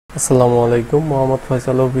আসসালামু আলাইকুম Mohammad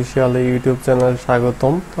Faisal official YouTube চ্যানেলে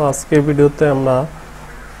স্বাগতম। তো আজকের ভিডিওতে আমরা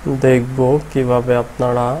দেখব কিভাবে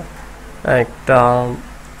আপনারা একটা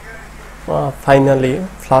ফাইনালি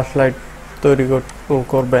ফ্ল্যাশ লাইট তৈরি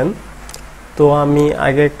করবেন। তো আমি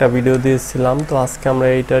আগে একটা ভিডিও দিয়েছিলাম, তো আজকে আমরা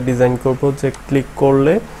এইটা ডিজাইন করব যে ক্লিক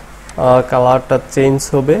করলে কালারটা চেঞ্জ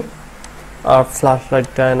হবে আর ফ্ল্যাশ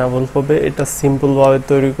লাইটটা এনাবল হবে। এটা সিম্পলভাবে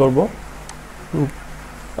তৈরি করব।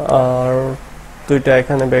 আর দুইটা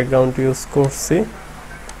এখানে ব্যাকগ্রাউন্ড ইউজ করছি।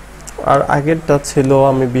 আর আগেরটা ছিল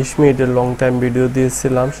আমি 20 মিনিটের লং টাইম ভিডিও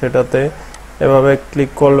দিয়েছিলাম, সেটাতে এভাবে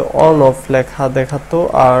ক্লিক করলে অন অফ লেখা দেখাতো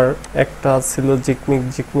আর একটা ছিল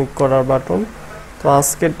ঝিকমিক করার বাটন। তো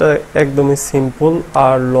আজকেরটা একদমই সিম্পল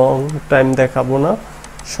আর লং টাইম দেখাবো না,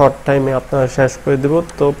 শর্ট টাইমে আপনারা শেষ করে দেব।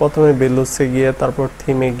 তো প্রথমে বেলুসে গিয়ে তারপর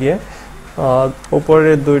থিমে গিয়ে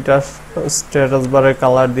উপরে দুইটা স্ট্যাটাস বারে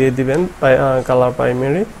কালার দিয়ে দিবেন, কালার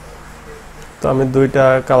প্রাইমারি। তো আমি দুইটা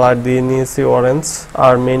কালার দিয়ে নিয়েছি, অরেঞ্জ।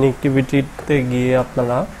 আর মেইন অ্যাক্টিভিটিতে গিয়ে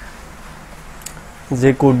আপনারা যে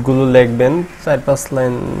কোডগুলো লিখবেন 4-5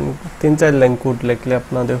 লাইন 3-4 লাইন কোড লিখলে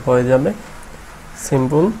আপনাদের হয়ে যাবে,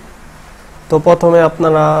 সিম্পল। তো প্রথমে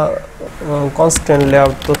আপনারা কনস্ট্যান্ট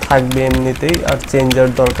লেআউট তো থাকবে এমনিতেই, আর চেঞ্জের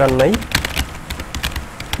দরকার নাই,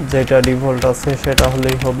 যেটা ডিফল্ট আছে সেটা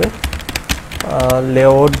হলেই হবে।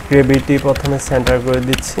 লেআউট গ্রেভিটি প্রথমে সেন্টার করে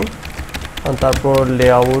দিচ্ছি, তারপর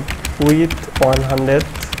লেআউট উইথ 150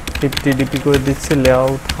 ডিপি করে দিচ্ছি,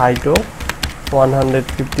 লেআউট হাইটও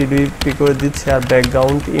 150 ডিপি করে দিচ্ছি। আর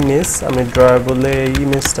ব্যাকগ্রাউন্ড ইমেজ আমি ড্রয়াবলে এই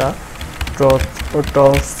ইমেজটা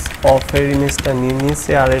টস অফের ইমেজটা নিয়ে নিয়েছি,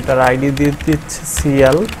 আর এটার আইডি দিয়ে দিচ্ছি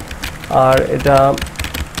সিএল। আর এটা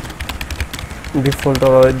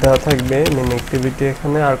ডিফল্টভাবে দেওয়া থাকবে মেন অ্যাক্টিভিটি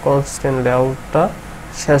এখানে। আর কনস্ট্যান্ট লেআউটটা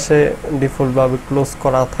শেষে ডিফল্টভাবে ক্লোজ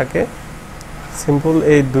করা থাকে, সিম্পল।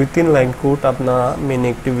 এই 2-3 লাইন কোড আপনারা মেন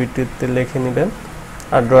অ্যাক্টিভিটিতে লিখে নেবেন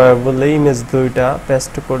আর ড্রয়াবলে ইমেজ দুইটা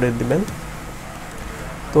পেস্ট করে দিবেন।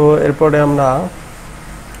 তো এরপরে আমরা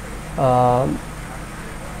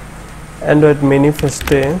অ্যান্ড্রয়েড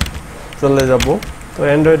ম্যানিফেস্টে চলে যাব। তো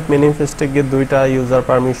অ্যান্ড্রয়েড ম্যানিফেস্টে গিয়ে দুইটা ইউজার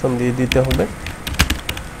পারমিশন দিয়ে দিতে হবে।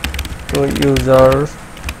 তো ইউজার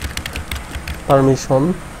পারমিশন,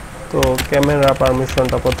 তো ক্যামেরা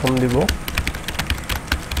পারমিশনটা প্রথম দিব,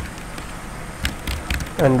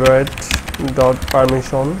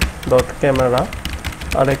 android.permission.camera।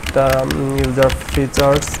 আরেকটা ইউজার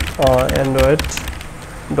ফিচার্স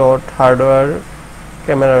android.hardware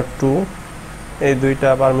camera 2। এই দুইটা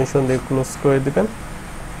পারমিশন দিয়ে ক্লোজ করে দিবেন।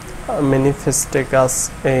 ম্যানিফেস্টে কাজ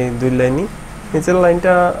এই 2 লাইনই, নিচের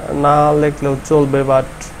লাইনটা না লিখলেও চলবে, বাট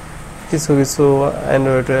কিছু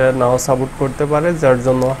অ্যান্ড্রয়েডে নাও সাপোর্ট করতে পারে, যার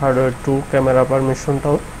জন্য হার্ডওয়্যার 2 ক্যামেরা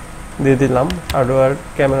পারমিশনটাও দিয়ে দিলাম, হার্ডওয়্যার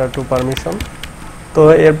ক্যামেরা 2 পারমিশন। তো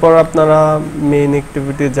এরপর আপনারা মেইন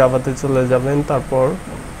অ্যাক্টিভিটি জাভাতে চলে যাবেন, তারপর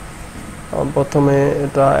প্রথমে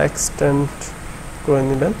এটা এক্সটেন্ড করে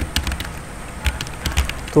নেবেন।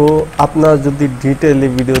 তো আপনারা যদি ডিটেইলি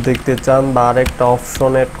ভিডিও দেখতে চান বা আরেকটা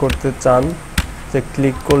অপশন অ্যাড করতে চান যে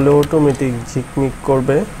ক্লিক করলে অটোমেটিক ঝিকমিক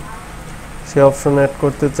করবে, সেই অপশন অ্যাড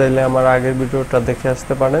করতে চাইলে আমার আগের ভিডিওটা দেখে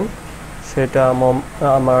আসতে পারেন। সেটা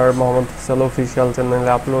আমার মোহাম্মদ ফয়সাল অফিশিয়াল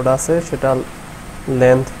চ্যানেলে আপলোড আছে, সেটা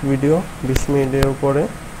লেন্থ ভিডিও 20 মিনিটের উপরে।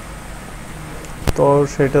 তো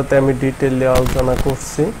সেটাতে আমি ডিটেইলে আলোচনা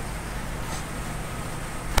করছি।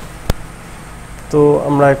 তো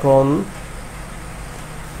আমরা এখন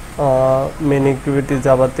মেইন অ্যাক্টিভিটি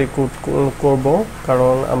জাভাতে কোড করব,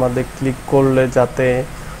 কারণ আমাদের ক্লিক করলে যাতে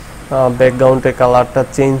ব্যাকগ্রাউন্ডে কালারটা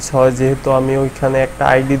চেঞ্জ হয়, যেহেতু আমি ওইখানে একটা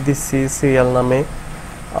আইডি দিচ্ছি সিরিয়াল নামে,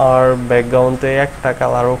 আর ব্যাকগ্রাউন্ডে একটা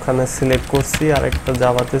কালার ওখানে সিলেক্ট করছি আর একটা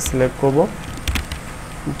জাভাতে সিলেক্ট করব।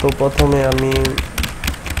 তো প্রথমে আমি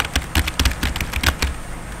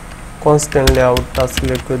কনস্ট্যান্ট লেআউটটা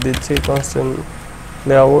সিলেক্ট করে দিচ্ছি, কনস্ট্যান্ট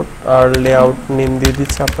লেআউট। আর লেআউট নেম দিয়ে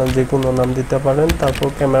দিচ্ছি, আপনার যে কোনো নাম দিতে পারেন। তারপর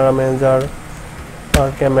camera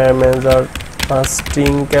manager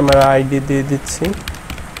string camera ID দিয়ে দিচ্ছি,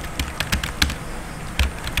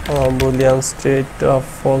 বুলিয়ান স্টেট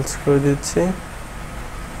ফলস করে দিচ্ছি।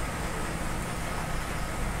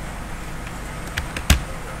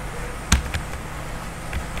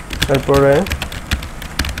 তারপরে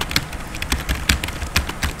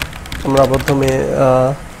আমরা প্রথমে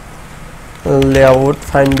layout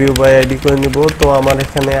find view by ID করে নিব। তো আমার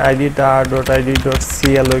এখানে আইডিটা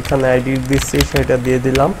 .id.cl ওইখানে আইডি দিচ্ছি, সেটা দিয়ে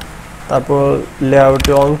দিলাম। তারপর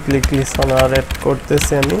লেআউটে অন ক্লিক লিসেনার অ্যাড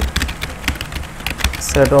করতেছি আমি,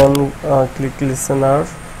 সেট অন ক্লিক লিসেনার।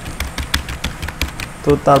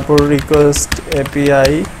 তো তারপর রিকোয়েস্ট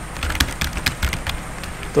এপিআই,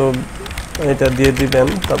 তো এটা দিয়ে দিবেন।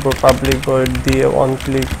 তারপর পাবলিক ওয়েট দিয়ে অন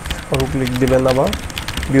ক্লিক দিবেন, আবার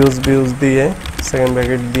ভিউজ দিয়ে সেকেন্ড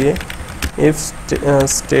ব্র্যাকেট দিয়ে if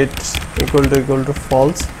state equal to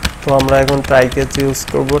false তো আমরা এখন ট্রাই ক্যাচ ইউজ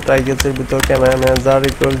করব ট্রাই ক্যাচের ভিতর camera manager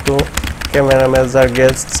equal to camera manager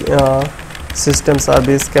gate system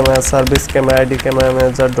service camera ID camera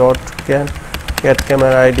manager dot gate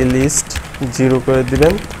camera ID list 0 করে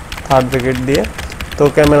দিবেন থার্ড ব্র্যাকেট দিয়ে তো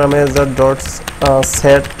camera manager dot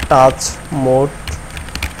set touch mode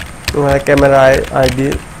camera ID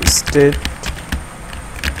state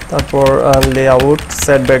তারপর layout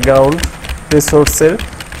set background রিসোর্সের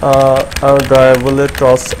ড্রয়াবলে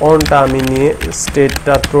toss অনটা আমি নিয়ে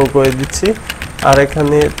স্টেটটা throw করে দিচ্ছি আর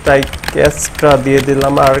এখানে টাইপ ক্যাচটা দিয়ে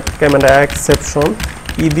দিলাম আর ক্যামেরা এক্সেপশন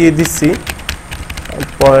দিয়ে দিছি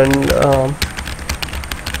পয়েন্ট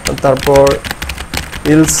তারপর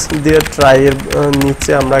ইলস দিয়ে ট্রাইয়ের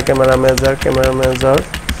নিচে আমরা camera manager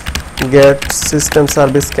gate system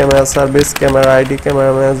service camera ID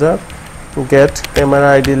camera manager get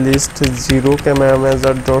camera id list 0 camera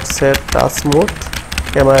manager dot set task mode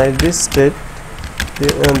camera id state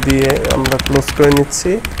দিয়ে আমরা ক্লোজ করে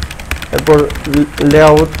নিচ্ছি এরপর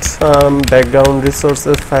লেআউট ব্যাকগ্রাউন্ড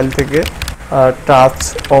রিসোর্সেস ফাইল থেকে টাচ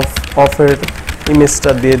অফ এর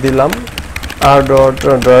ইমেজটা দিয়ে দিলাম R dot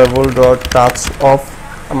drawable dot touch of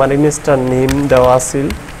আমার ইমেজটার নেম দেওয়া আছিল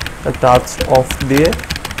টাচ অফ দিয়ে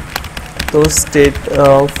তো স্টেট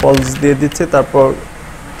ফলস দিয়ে দিচ্ছে তারপর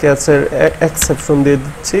ক্যাচের এক্সেপশন দিয়ে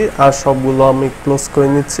দিচ্ছি আর সবগুলো আমি ক্লোজ করে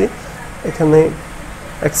নিচ্ছি এখানে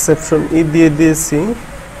এক্সেপশন দিয়ে দিয়েছি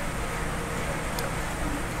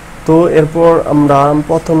তো এরপর আমরা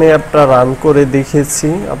প্রথমে অ্যাপটা রান করে দেখেছি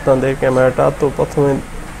আপনাদের ক্যামেরাটা তো প্রথমে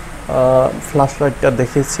ফ্ল্যাশ লাইটটা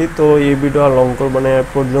দেখেছি তো এই ভিডিও আর লং করব না এ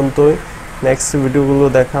পর্যন্তই নেক্সট ভিডিওগুলো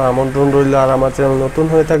দেখার আমন্ত্রণ রইল আর আমার চ্যানেল নতুন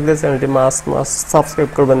হয়ে থাকলে চ্যানেলটি মাস্ট সাবস্ক্রাইব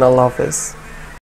করবেন আল্লাহ হাফেজ